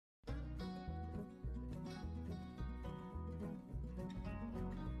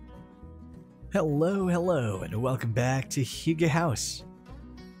Hello, and welcome back to Hygge House.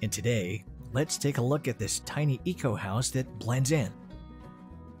 And today, let's take a look at this tiny eco house that blends in.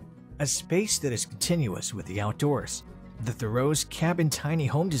 A space that is continuous with the outdoors. The Thoreau's cabin tiny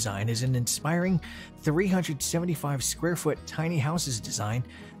home design is an inspiring 375 square foot tiny houses design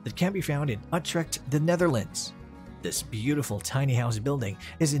that can be found in Utrecht, the Netherlands. This beautiful tiny house building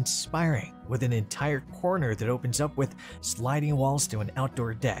is inspiring with an entire corner that opens up with sliding walls to an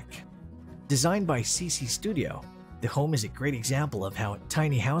outdoor deck. Designed by CC Studio, the home is a great example of how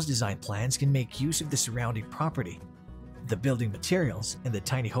tiny house design plans can make use of the surrounding property, the building materials, and the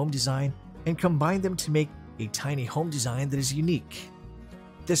tiny home design, and combine them to make a tiny home design that is unique.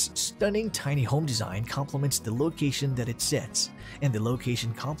 This stunning tiny home design complements the location that it sits, and the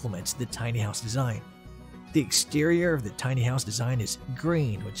location complements the tiny house design. The exterior of the tiny house design is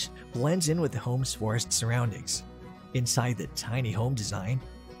green, which blends in with the home's forest surroundings. Inside the tiny home design,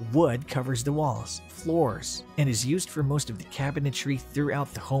 wood covers the walls, floors, and is used for most of the cabinetry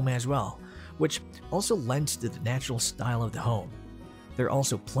throughout the home as well, which also lends to the natural style of the home. There are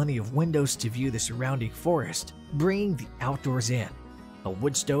also plenty of windows to view the surrounding forest, bringing the outdoors in. A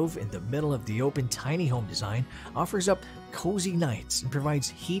wood stove in the middle of the open tiny home design offers up cozy nights and provides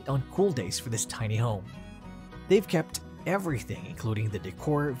heat on cool days for this tiny home. They've kept everything, including the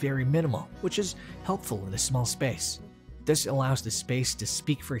decor, very minimal, which is helpful in a small space. This allows the space to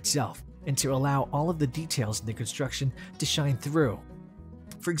speak for itself and to allow all of the details in the construction to shine through.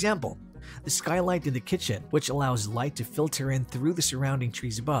 For example, the skylight in the kitchen, which allows light to filter in through the surrounding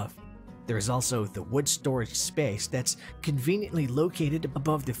trees above. There is also the wood storage space that's conveniently located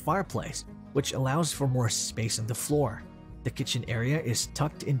above the fireplace, which allows for more space on the floor. The kitchen area is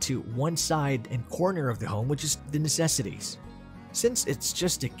tucked into one side and corner of the home, which is the necessities. Since it's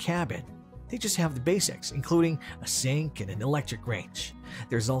just a cabin, they just have the basics, including a sink and an electric range.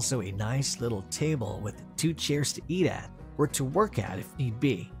 There's also a nice little table with 2 chairs to eat at or to work at if need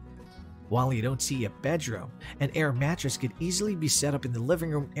be. While you don't see a bedroom, an air mattress could easily be set up in the living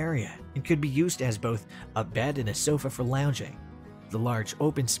room area and could be used as both a bed and a sofa for lounging. The large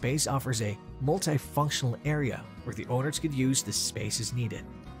open space offers a multifunctional area where the owners could use the space as needed.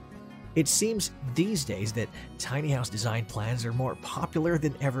 It seems these days that tiny house design plans are more popular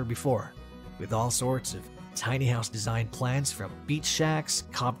than ever before, with all sorts of tiny house design plans from beach shacks,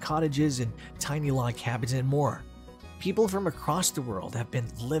 cob cottages, and tiny log cabins and more. People from across the world have been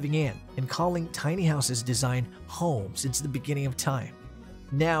living in and calling tiny houses design home since the beginning of time.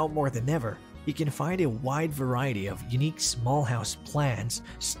 Now more than ever, you can find a wide variety of unique small house plans,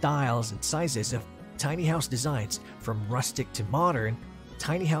 styles, and sizes of tiny house designs, from rustic to modern,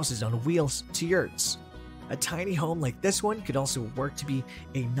 tiny houses on wheels to yurts. A tiny home like this one could also work to be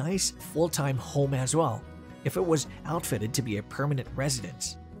a nice full-time home as well, if it was outfitted to be a permanent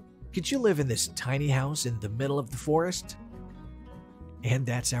residence. Could you live in this tiny house in the middle of the forest? And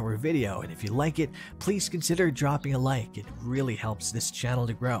that's our video, and if you like it, please consider dropping a like. It really helps this channel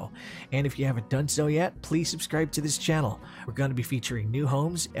to grow. And if you haven't done so yet, please subscribe to this channel. We're going to be featuring new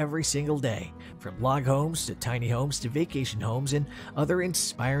homes every single day, from log homes to tiny homes to vacation homes and other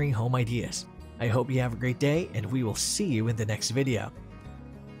inspiring home ideas. I hope you have a great day, and we will see you in the next video.